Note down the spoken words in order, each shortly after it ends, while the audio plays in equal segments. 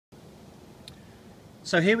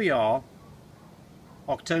So here we are,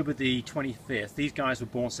 October the 25th. These guys were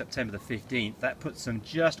born September the 15th. That puts them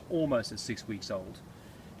just almost at 6 weeks old.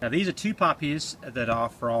 Now these are two puppies that are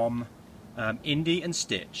from Indy and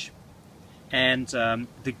Stitch. And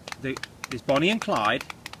there's Bonnie and Clyde.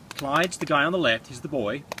 Clyde's the guy on the left, he's the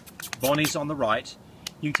boy. Bonnie's on the right.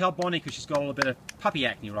 You can tell Bonnie because she's got a little bit of puppy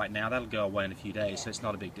acne right now. That'll go away in a few days, so it's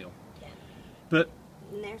not a big deal. Yeah. But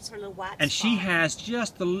and there's her little white and spot. she has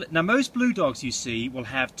just the... Now most blue dogs you see will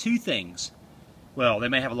have two things. Well, they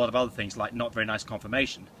may have a lot of other things like not very nice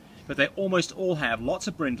conformation, but they almost all have lots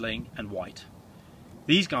of brindling and white.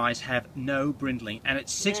 These guys have no brindling, and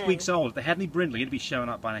it's 6 weeks old. If they had any brindling, it'd be showing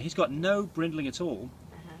up by now. He's got no brindling at all.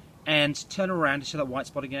 And turn her around to show that white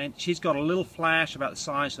spot again. She's got a little flash about the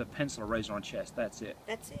size of a pencil eraser on her chest. That's it.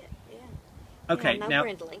 That's it, yeah. Okay, no now...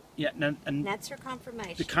 brindling. Yeah, and that's her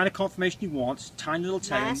confirmation. The kind of conformation you want. Tiny little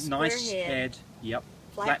tail, nice head. Yep.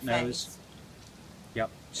 Flat nose.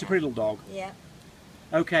 Yep. It's a pretty little dog. Yep.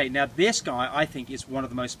 Okay, now this guy, I think, is one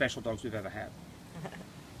of the most special dogs we've ever had.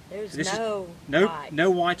 There's so no white.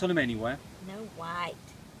 No white on him anywhere. No white.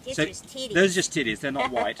 Just So his titties. those are just titties. They're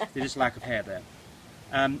not white. They're just lack of hair there.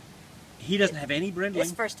 He doesn't have any brindling. This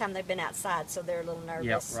is the first time they've been outside, so they're a little nervous.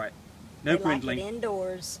 Yep, right. No they brindling. Like it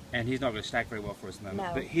indoors. And he's not going to stack very well for us at the moment.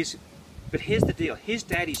 No. But here's the deal. His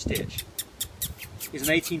daddy Stitch is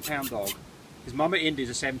an 18-pound dog. His mama Indy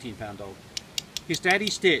is a 17-pound dog. His daddy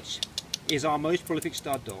Stitch is our most prolific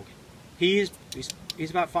stud dog. He's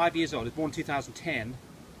about 5 years old. He was born in 2010.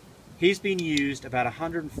 He's been used about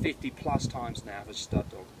 150 plus times now as a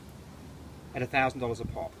stud dog at $1,000 a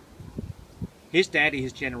pop. His daddy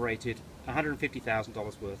has generated $150,000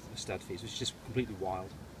 worth of stud fees, which is just completely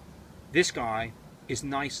wild. This guy is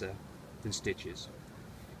nicer than Stitch is.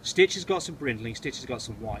 Stitch has got some brindling, Stitch has got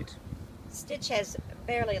some white. Stitch has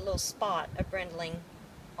barely a little spot of brindling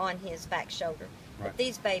on his back shoulder. Right. But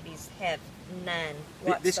these babies have none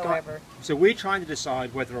whatsoever. So we're trying to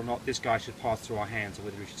decide whether or not this guy should pass through our hands or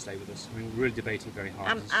whether he should stay with us. I mean, we're really debating very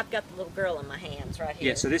hard. I've got the little girl in my hands right here.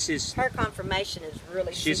 Yeah, so this is... Her confirmation is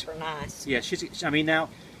really super nice. Yeah, I mean, now,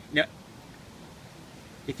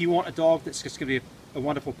 if you want a dog that's just going to be a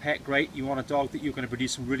wonderful pet, great. You want a dog that you're going to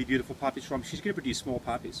produce some really beautiful puppies from, she's going to produce small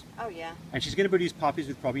puppies. Oh, yeah. And she's going to produce puppies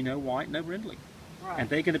with probably no white, no brindling. Right. And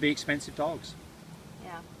they're going to be expensive dogs.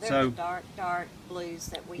 Yeah, they're the dark blues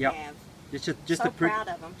that we have. It's just so proud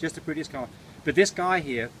of them. Just the prettiest color. But this guy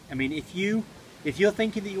here, I mean, if you're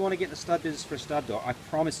thinking that you want to get in the stud business for a stud dog, I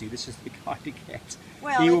promise you, this is the guy to get.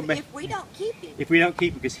 Well, if we don't keep him. If we don't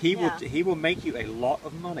keep him, because he will make you a lot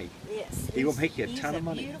of money. Yes. He will make you a ton of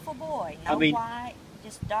money. He's a beautiful boy. No white,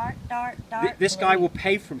 just dark This blue. guy will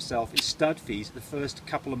pay for himself in stud fees the first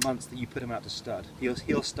couple of months that you put him out to stud.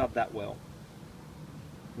 He'll stud that well.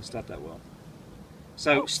 He'll stud that well.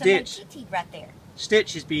 So Stitch, right there.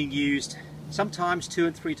 Stitch is being used sometimes 2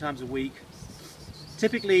 and 3 times a week,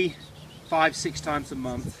 typically 5-6 times a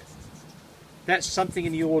month. That's something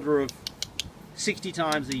in the order of 60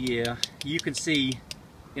 times a year. You can see,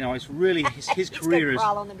 it's really his career is.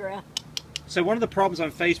 Crawl on the ground. So one of the problems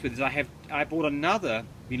I'm faced with is I bought another.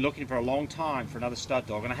 Been looking for a long time for another stud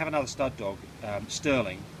dog, and I have another stud dog,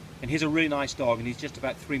 Sterling, and he's a really nice dog, and he's just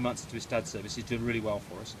about 3 months into his stud service. He's doing really well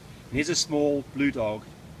for us. And he's a small blue dog,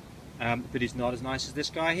 but he's not as nice as this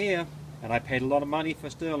guy here, and I paid a lot of money for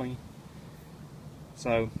Sterling.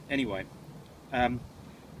 So anyway, so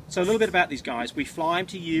a little bit about these guys. We fly them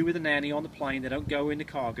to you with a nanny on the plane. They don't go in the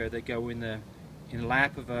cargo. They go in the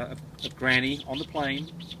lap of Granny on the plane.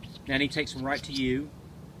 Nanny takes them right to you,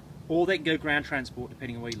 or they can go ground transport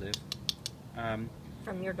depending on where you live.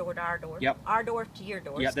 From your door to our door. Yep. Our door to your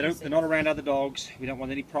door. Yeah, they're not around other dogs. We don't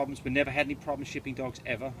want any problems. We've never had any problems shipping dogs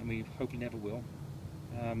ever, and we hope we never will.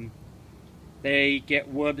 They get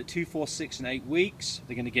wormed at 2, 4, 6, and 8 weeks.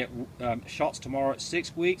 They're going to get shots tomorrow at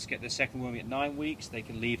 6 weeks, get their second worming at 9 weeks. They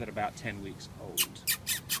can leave at about 10 weeks old.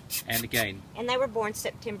 And again... And they were born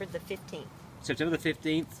September the 15th. September the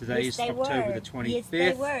 15th. Today is October the 25th. Yes,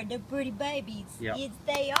 they were. They're pretty babies. Yep. Yes,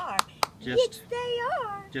 they are. Yes, they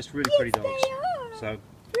are. Just really pretty dogs. Yes, they are. So,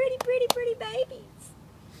 pretty babies.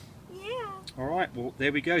 Yeah. All right. Well,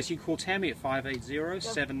 there we go. So you can call Tammy at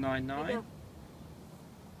 580-799.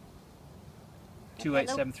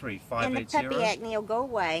 2873 And the puppy acne will go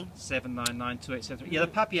away. 799-2873. Yeah, the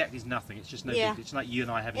puppy acne is nothing. It's just no big. It's like you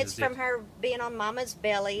and I having It's from her being on Mama's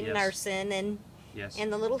belly, nursing, and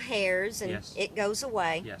the little hairs, and it goes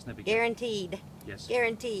away. Yes, no big. Guaranteed. Yes.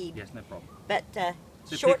 Guaranteed. Yes, no problem. But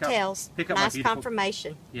so short tails, nice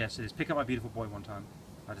confirmation. Yes, it is. Pick up my beautiful boy one time.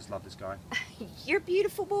 I just love this guy. You're a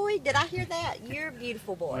beautiful boy? Did I hear that? You're a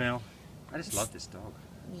beautiful boy. Well, I just love this dog.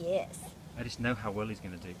 Yes. I just know how well he's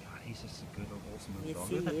going to do. God, he's just a good, awesome little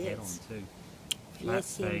dog. Look at that head on too. Flat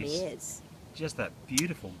yes, face. he is. Just that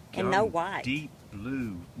beautiful and no white. Deep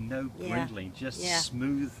blue, no brindling, just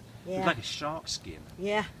smooth. Looks like a shark skin.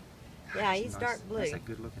 Yeah. Yeah, he's nice. dark blue. That's a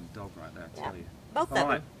good looking dog right there, I tell you. Both of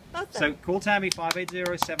them. Both of them. So call Tammy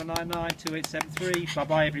 580-799-2873. Bye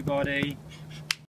bye everybody.